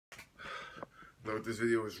Look, this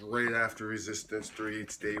video is right after Resistance 3.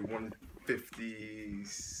 It's day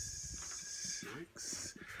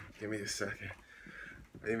 156. Give me a second.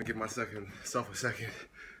 I didn't even give myself a second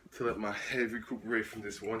to let my head recuperate from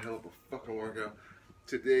this one hell of a fucking workout.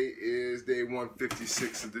 Today is day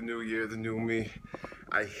 156 of the new year, the new me.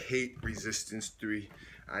 I hate Resistance 3.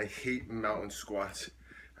 I hate mountain squats.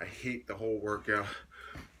 I hate the whole workout,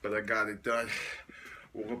 but I got it done.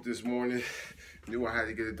 Woke up this morning, knew I had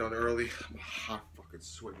to get it done early. I'm a hot fucking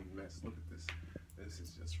sweaty mess. Look at this. This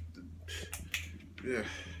is just, yeah.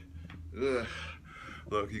 Ugh.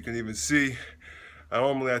 Look, you can even see,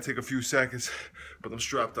 normally I take a few seconds, but I'm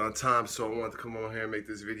strapped on time, so I wanted to come on here and make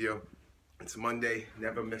this video. It's Monday,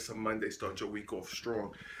 never miss a Monday, start your week off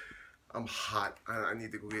strong. I'm hot, I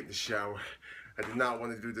need to go get in the shower. I did not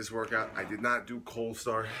want to do this workout. I did not do cold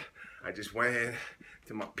start. I just went in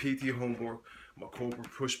to my PT homework, my Cobra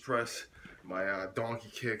push press, my donkey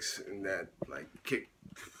kicks, and that like kick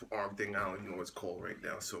arm thing. I don't even know what it's called right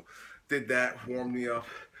now. So did that, warmed me up,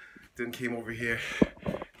 then came over here,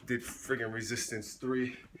 did friggin' Resistance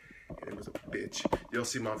 3, and it was a bitch. You'll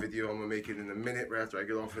see my video. I'm gonna make it in a minute right after I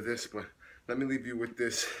get off of this, but let me leave you with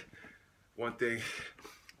this one thing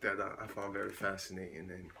that I found very fascinating,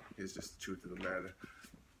 and it's just the truth of the matter.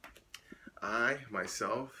 I,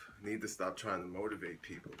 myself, need to stop trying to motivate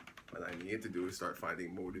people. What I need to do is start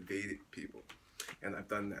finding motivated people. And I've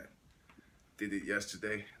done that. Did it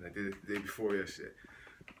yesterday, and I did it the day before yesterday.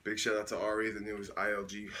 Big shout out to Ari, the newest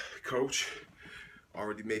ILG coach.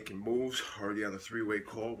 Already making moves, already on a three-way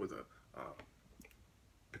call with a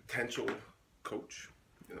potential coach,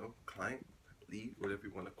 you know, client, lead, whatever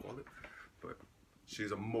you want to call it. But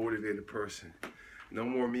she's a motivated person. No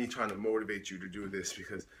more me trying to motivate you to do this,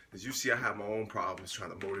 because as you see, I have my own problems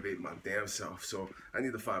trying to motivate my damn self. So I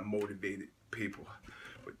need to find motivated people.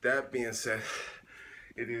 With that being said,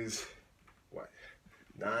 it is what,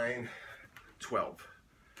 9:12.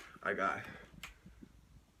 I got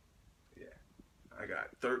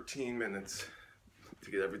 13 minutes to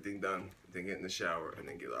get everything done, then get in the shower, and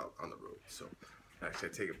then get out on the road. So actually,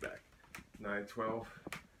 I take it back. 9:12.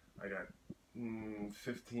 I got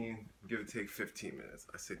 15, give or take 15 minutes.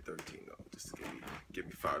 I say 13 though, just to get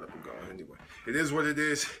me fired up and going. Anyway, it is what it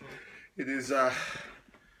is. It is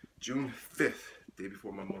June 5th, day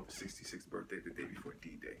before my mother's 66th birthday, the day before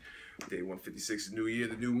D-Day. Day 156, new year,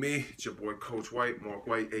 the new me. It's your boy Coach White, Mark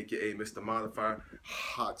White, aka Mr. Modifier.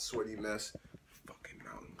 Hot, sweaty mess. Fucking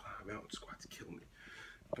mountain squats kill me.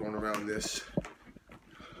 Throwing around this.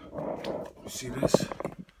 You see this?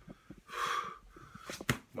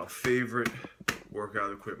 My favorite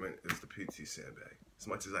workout equipment is the PT sandbag. As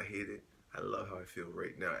much as I hate it, I love how I feel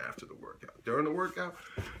right now after the workout. During the workout,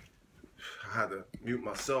 I had to mute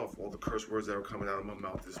myself. All the curse words that were coming out of my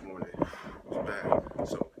mouth this morning. It was bad.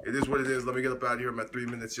 So it is what it is. Let me get up out of here. I'm at 3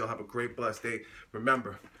 minutes. Y'all have a great, blessed day.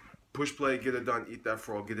 Remember, push play, get it done, eat that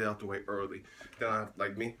frog, get it out the way early. Then,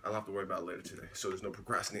 like me, I don't have to worry about it later today. So there's no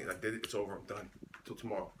procrastinating. I did it. It's over. I'm done. Until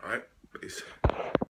tomorrow. All right? Peace.